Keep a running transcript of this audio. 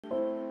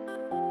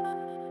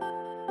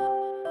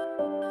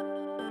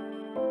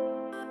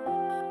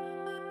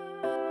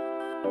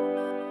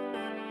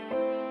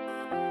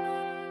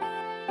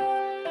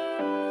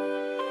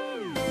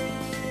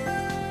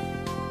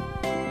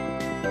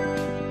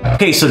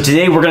Okay, so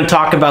today we're going to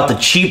talk about the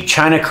cheap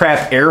China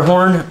crap air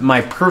horn,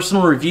 my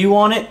personal review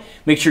on it.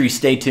 Make sure you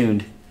stay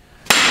tuned.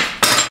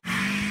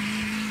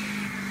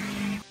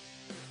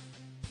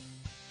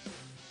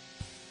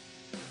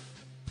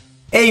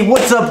 Hey,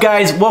 what's up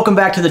guys? Welcome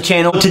back to the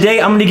channel.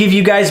 Today I'm going to give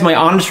you guys my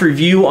honest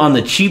review on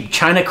the cheap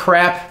China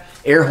crap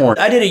air horn.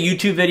 I did a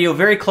YouTube video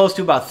very close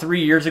to about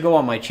 3 years ago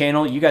on my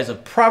channel. You guys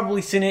have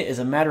probably seen it. As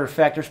a matter of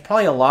fact, there's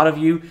probably a lot of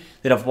you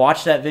that have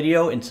watched that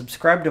video and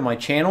subscribed to my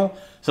channel.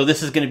 So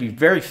this is going to be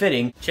very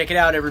fitting. Check it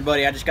out,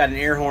 everybody. I just got an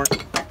air horn.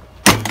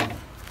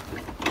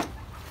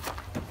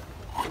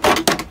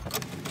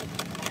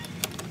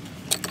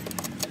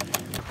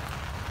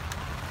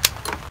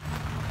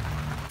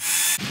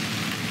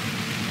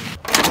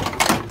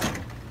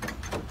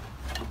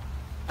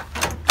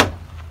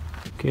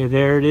 Okay,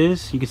 there it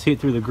is. You can see it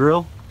through the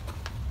grill.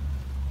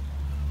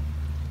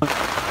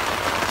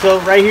 So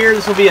right here,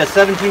 this will be a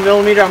 17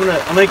 millimeter. I'm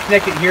gonna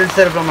connect it here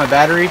instead of on my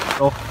battery.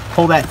 I'll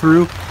pull that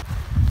through.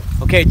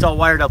 Okay, it's all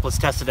wired up. Let's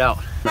test it out.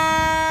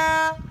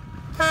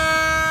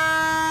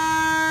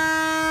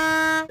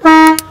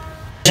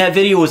 That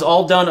video was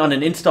all done on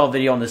an install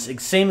video on this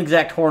same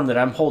exact horn that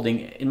I'm holding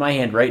in my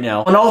hand right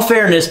now. In all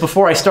fairness,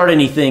 before I start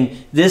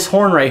anything, this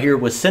horn right here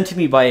was sent to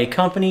me by a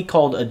company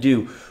called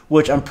Adu,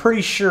 which I'm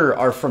pretty sure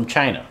are from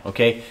China,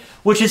 okay?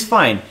 Which is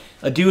fine.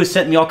 Adu has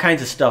sent me all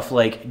kinds of stuff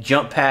like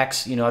jump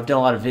packs. You know, I've done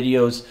a lot of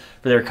videos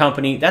for their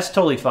company. That's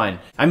totally fine.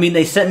 I mean,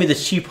 they sent me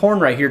this cheap horn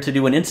right here to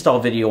do an install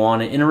video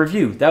on it in a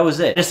review. That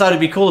was it. I just thought it'd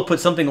be cool to put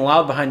something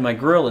loud behind my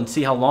grill and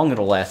see how long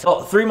it'll last.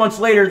 Oh, 3 months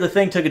later, the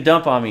thing took a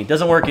dump on me. It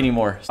doesn't work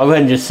anymore. I'll go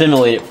ahead and just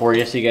simulate it for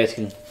you so you guys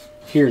can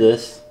hear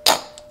this.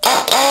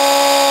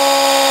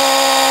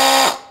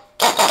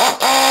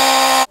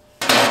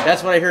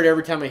 That's what I heard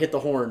every time I hit the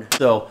horn.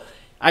 So,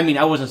 I mean,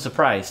 I wasn't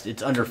surprised.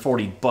 It's under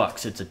 40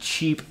 bucks. It's a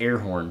cheap air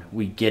horn.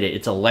 We get it.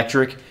 It's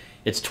electric.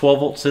 It's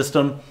 12-volt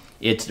system.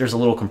 There's a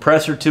little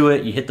compressor to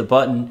it. You hit the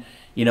button,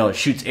 you know, it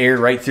shoots air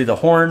right through the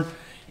horn,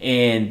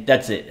 and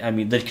that's it. I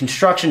mean, the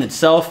construction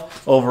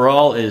itself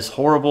overall is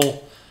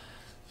horrible.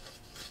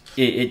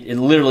 It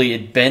literally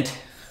bent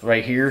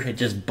right here. It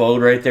just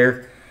bowed right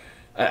there.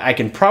 I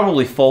can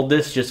probably fold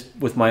this just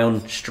with my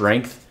own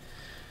strength.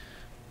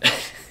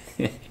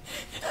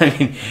 I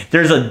mean,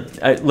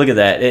 look at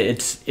that.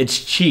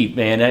 It's cheap,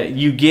 man.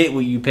 You get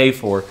what you pay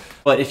for.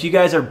 But if you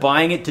guys are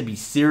buying it to be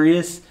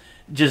serious,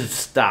 just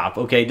stop,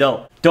 okay?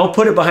 Don't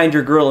put it behind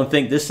your grill and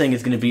think this thing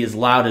is going to be as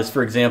loud as,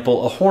 for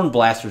example, a Horn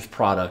Blaster's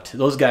product.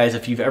 Those guys,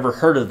 if you've ever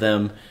heard of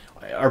them,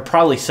 are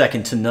probably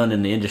second to none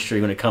in the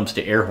industry when it comes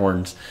to air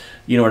horns.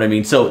 You know what I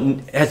mean? So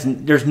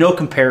there's no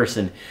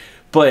comparison.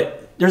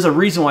 But there's a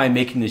reason why I'm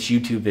making this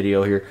YouTube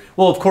video here.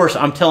 Well, of course,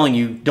 I'm telling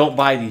you, don't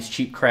buy these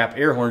cheap crap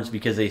air horns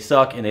because they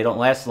suck and they don't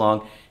last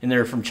long, and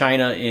they're from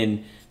China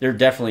and they're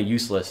definitely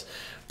useless.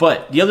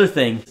 But the other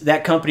thing,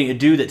 that company,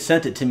 Adu, that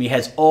sent it to me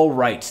has all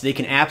rights. They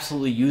can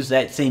absolutely use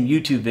that same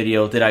YouTube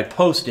video that I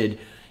posted,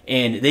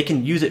 and they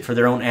can use it for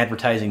their own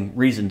advertising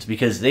reasons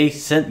because they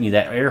sent me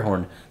that air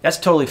horn. That's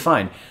totally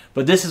fine.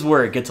 But this is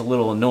where it gets a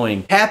little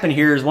annoying. What happened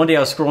here is one day I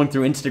was scrolling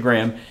through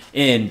Instagram,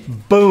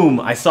 and boom,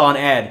 I saw an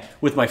ad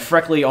with my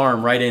freckly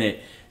arm right in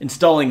it,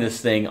 installing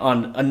this thing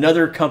on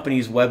another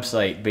company's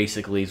website,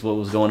 basically, is what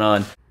was going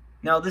on.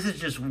 Now, this is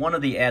just one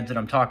of the ads that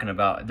I'm talking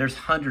about. There's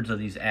hundreds of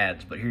these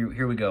ads, but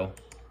here we go.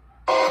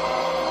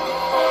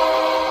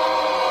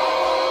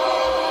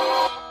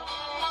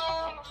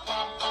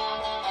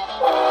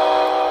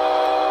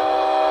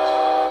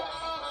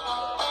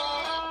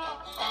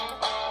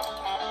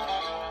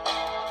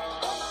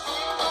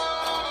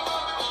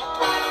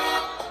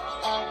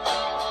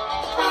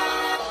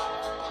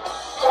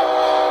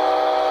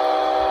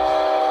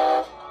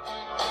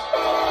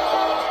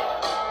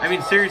 I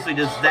mean, seriously,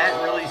 does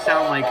that really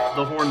sound like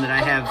the horn that I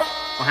have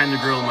behind the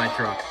grill of my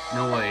truck?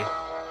 No way.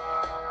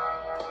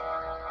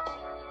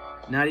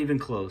 Not even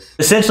close.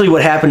 Essentially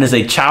what happened is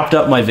they chopped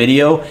up my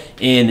video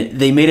and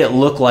they made it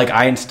look like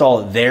I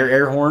installed their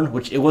air horn,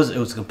 which it was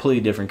a completely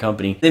different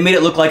company. They made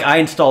it look like I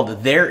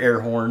installed their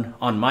air horn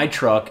on my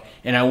truck,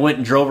 and I went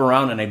and drove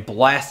around and I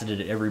blasted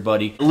it at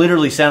everybody. It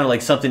literally sounded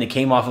like something that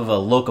came off of a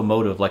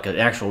locomotive, like an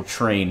actual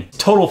train.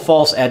 Total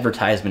false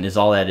advertisement is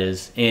all that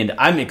is. And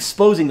I'm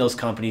exposing those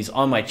companies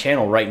on my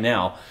channel right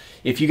now.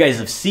 If you guys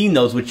have seen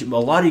those, which a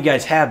lot of you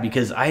guys have,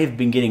 because I have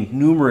been getting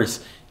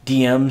numerous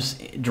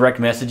DMs, direct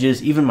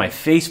messages, even my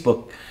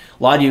Facebook,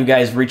 a lot of you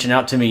guys reaching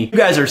out to me. You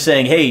guys are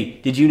saying, hey,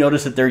 did you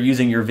notice that they're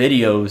using your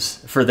videos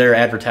for their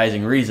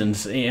advertising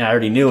reasons? And I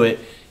already knew it.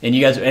 And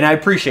you guys, and I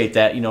appreciate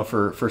that, you know,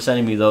 for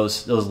sending me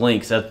those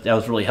links. That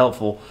was really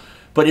helpful.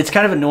 But it's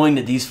kind of annoying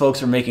that these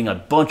folks are making a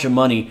bunch of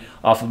money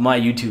off of my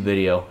YouTube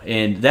video.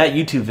 And that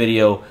YouTube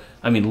video,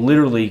 I mean,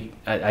 literally,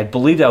 I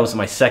believe that was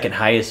my second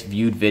highest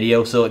viewed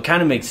video. So it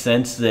kind of makes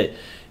sense that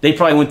they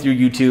probably went through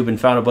YouTube and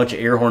found a bunch of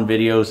air horn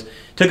videos,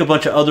 took a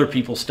bunch of other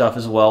people's stuff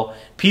as well,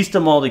 pieced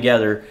them all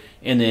together,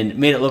 and then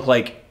made it look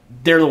like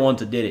they're the ones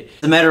that did it.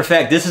 As a matter of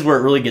fact, this is where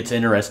it really gets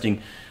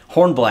interesting.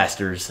 Horn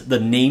Blasters, the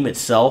name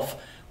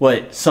itself,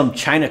 what some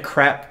China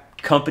crap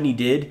company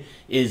did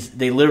is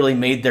they literally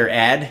made their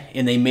ad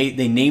and they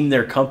named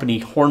their company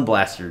Horn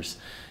Blasters.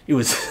 It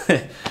was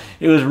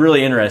it was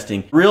really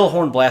interesting. Real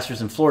Horn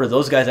Blasters in Florida,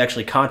 those guys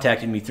actually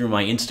contacted me through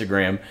my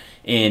Instagram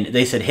and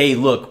they said, hey,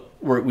 look,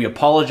 we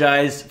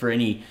apologize for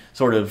any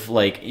sort of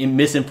like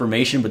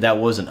misinformation, but that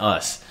wasn't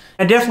us.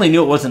 I definitely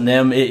knew it wasn't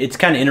them. It's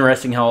kind of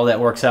interesting how all that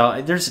works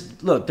out.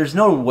 There's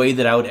no way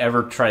that I would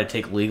ever try to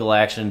take legal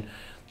action.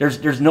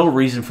 There's no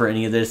reason for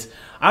any of this.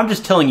 I'm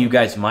just telling you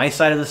guys my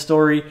side of the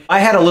story. I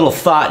had a little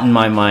thought in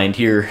my mind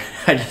here.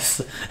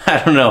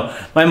 I don't know.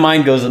 My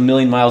mind goes a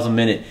million miles a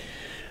minute.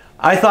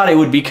 I thought it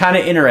would be kind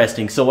of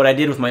interesting. So what I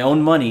did with my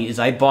own money is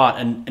I bought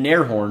an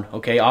air horn,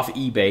 okay, off of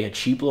eBay, a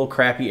cheap little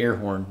crappy air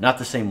horn. Not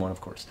the same one,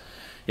 of course.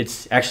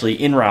 It's actually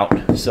en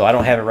route, so I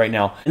don't have it right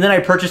now. And then I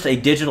purchased a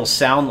digital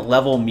sound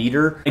level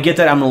meter. I get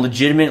that I'm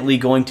legitimately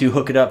going to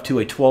hook it up to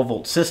a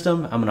 12-volt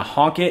system. I'm gonna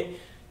honk it,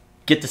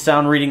 get the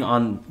sound reading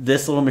on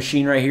this little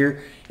machine right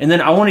here. And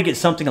then I wanna get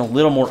something a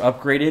little more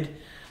upgraded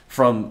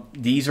from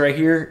these right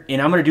here.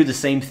 And I'm gonna do the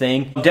same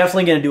thing. I'm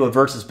definitely gonna do a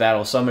versus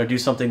battle. So I'm gonna do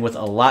something with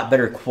a lot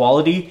better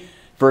quality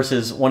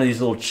versus one of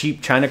these little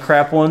cheap China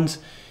crap ones.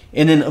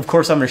 And then of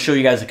course I'm gonna show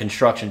you guys the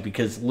construction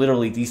because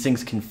literally these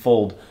things can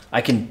fold.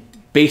 I can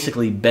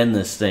basically bend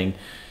this thing.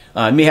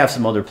 I may have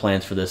some other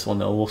plans for this one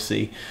though, we'll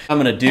see. What I'm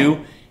gonna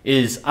do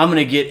is I'm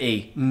gonna get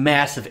a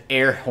massive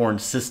air horn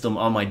system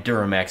on my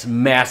Duramax.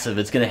 Massive,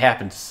 it's gonna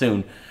happen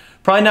soon.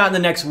 Probably not in the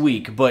next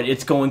week, but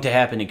it's going to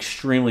happen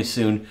extremely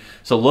soon.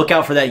 So look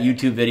out for that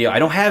YouTube video. I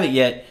don't have it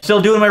yet.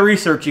 Still doing my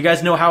research. You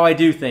guys know how I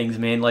do things,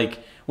 man. Like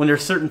when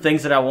there's certain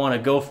things that I want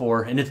to go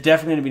for, and it's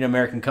definitely going to be an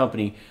American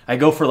company, I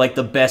go for like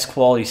the best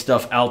quality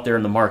stuff out there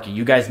in the market.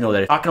 You guys know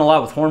that. Talking a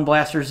lot with Horn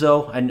Blasters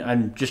though.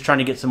 I'm just trying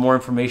to get some more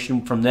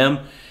information from them.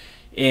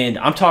 And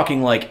I'm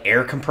talking like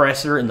air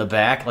compressor in the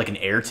back, like an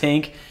air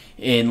tank,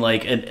 and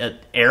like an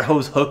air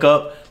hose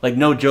hookup. Like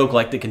no joke,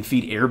 like that can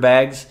feed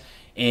airbags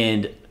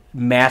and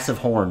massive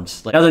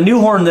horns. Now the new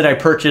horn that I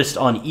purchased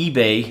on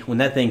eBay, when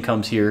that thing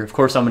comes here, of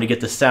course I'm going to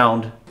get the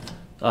sound.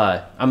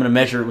 I'm going to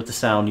measure it with the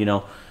sound, you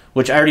know,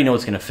 which I already know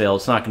it's going to fail.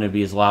 It's not going to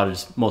be as loud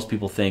as most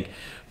people think.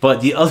 But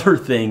the other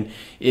thing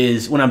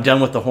is when I'm done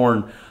with the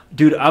horn,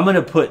 dude, I'm going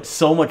to put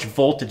so much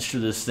voltage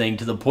through this thing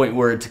to the point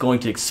where it's going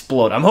to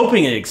explode. I'm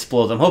hoping it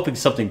explodes. I'm hoping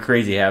something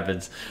crazy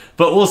happens.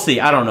 But we'll see.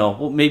 I don't know.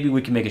 Well, maybe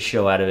we can make a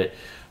show out of it.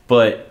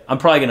 But I'm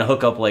probably going to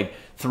hook up like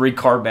 3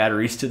 car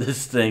batteries to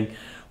this thing.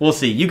 We'll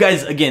see. You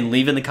guys, again,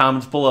 leave in the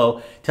comments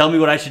below. Tell me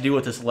what I should do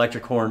with this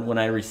electric horn when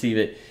I receive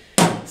it.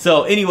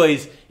 So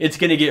anyways, it's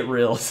going to get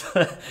real.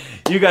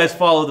 You guys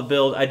follow the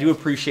build. I do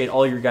appreciate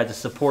all your guys'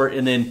 support.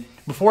 And then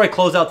before I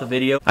close out the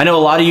video, I know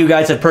a lot of you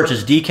guys have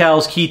purchased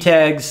decals, key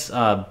tags,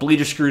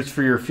 bleeder screws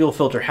for your fuel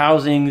filter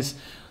housings.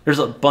 There's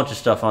a bunch of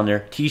stuff on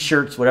there.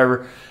 T-shirts,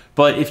 whatever.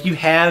 But if you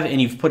have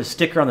and you've put a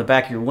sticker on the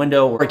back of your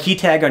window or a key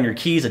tag on your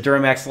keys, a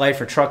Duramax Life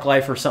or Truck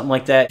Life or something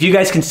like that, if you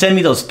guys can send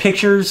me those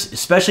pictures,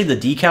 especially the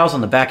decals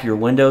on the back of your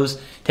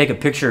windows, take a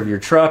picture of your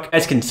truck. You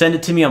guys can send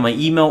it to me on my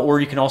email, or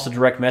you can also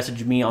direct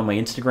message me on my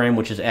Instagram,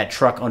 which is at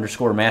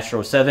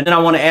 @truck_master07. And I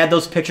want to add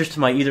those pictures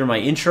to either my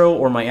intro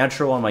or my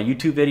outro on my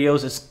YouTube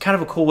videos. It's kind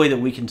of a cool way that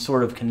we can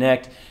sort of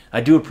connect.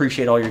 I do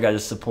appreciate all your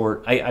guys'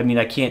 support. I mean,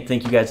 I can't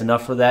thank you guys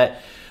enough for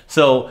that.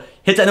 So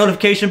hit that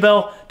notification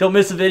bell. Don't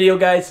miss a video,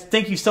 guys.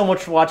 Thank you so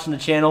much for watching the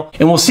channel.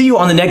 And we'll see you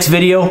on the next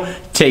video.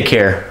 Take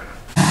care.